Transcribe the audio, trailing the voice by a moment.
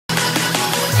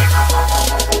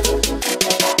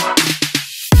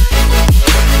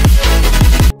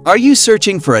Are you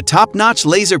searching for a top-notch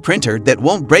laser printer that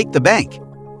won't break the bank?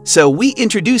 So we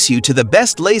introduce you to the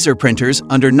best laser printers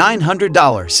under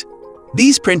 $900.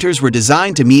 These printers were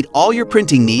designed to meet all your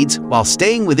printing needs while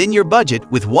staying within your budget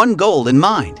with one goal in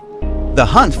mind. The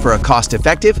hunt for a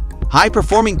cost-effective,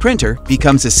 high-performing printer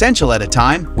becomes essential at a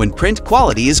time when print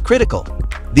quality is critical.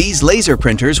 These laser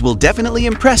printers will definitely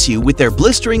impress you with their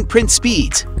blistering print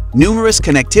speeds, numerous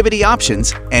connectivity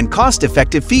options, and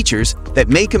cost-effective features that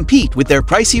may compete with their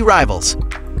pricey rivals.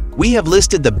 We have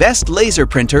listed the best laser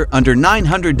printer under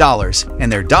 $900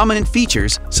 and their dominant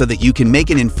features so that you can make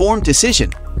an informed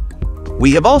decision.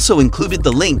 We have also included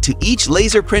the link to each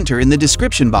laser printer in the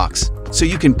description box, so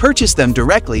you can purchase them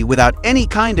directly without any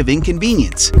kind of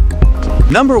inconvenience.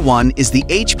 Number 1 is the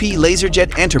HP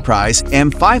LaserJet Enterprise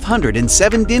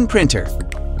M507DN printer.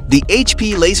 The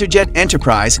HP LaserJet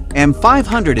Enterprise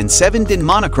M507DN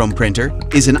monochrome printer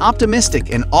is an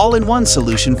optimistic and all-in-one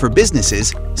solution for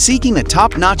businesses seeking a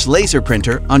top-notch laser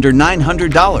printer under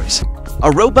 $900.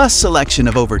 A robust selection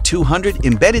of over 200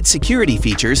 embedded security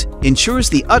features ensures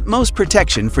the utmost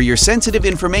protection for your sensitive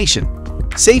information,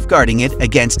 safeguarding it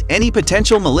against any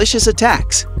potential malicious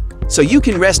attacks, so you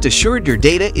can rest assured your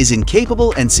data is in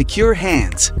capable and secure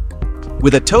hands.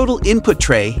 With a total input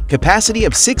tray capacity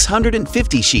of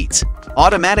 650 sheets,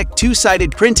 automatic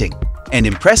two-sided printing, and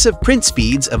impressive print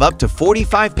speeds of up to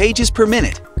 45 pages per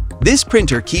minute, this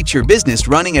printer keeps your business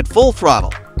running at full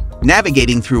throttle.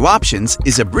 Navigating through options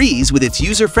is a breeze with its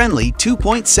user-friendly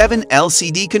 2.7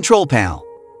 LCD control panel.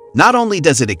 Not only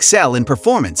does it excel in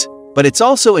performance, but it's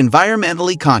also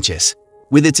environmentally conscious.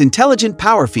 With its intelligent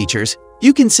power features,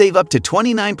 you can save up to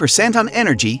 29% on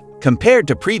energy compared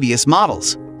to previous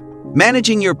models.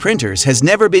 Managing your printers has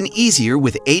never been easier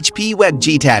with HP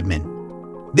LaserJet Admin.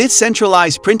 This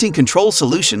centralized printing control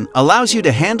solution allows you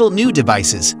to handle new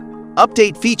devices,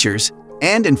 update features,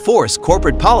 and enforce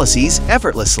corporate policies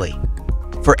effortlessly.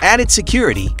 For added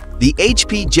security, the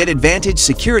HP Jet Advantage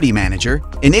Security Manager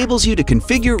enables you to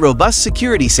configure robust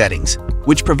security settings,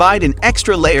 which provide an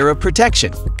extra layer of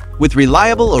protection. With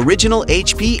reliable original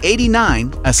HP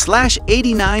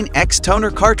 89/89X toner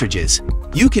cartridges,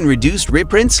 you can reduce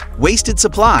reprints, wasted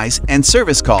supplies, and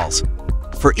service calls.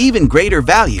 For even greater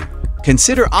value,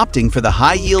 consider opting for the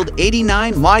high-yield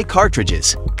 89Y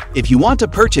cartridges. If you want to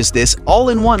purchase this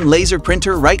all-in-one laser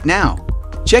printer right now,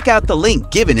 check out the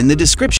link given in the description.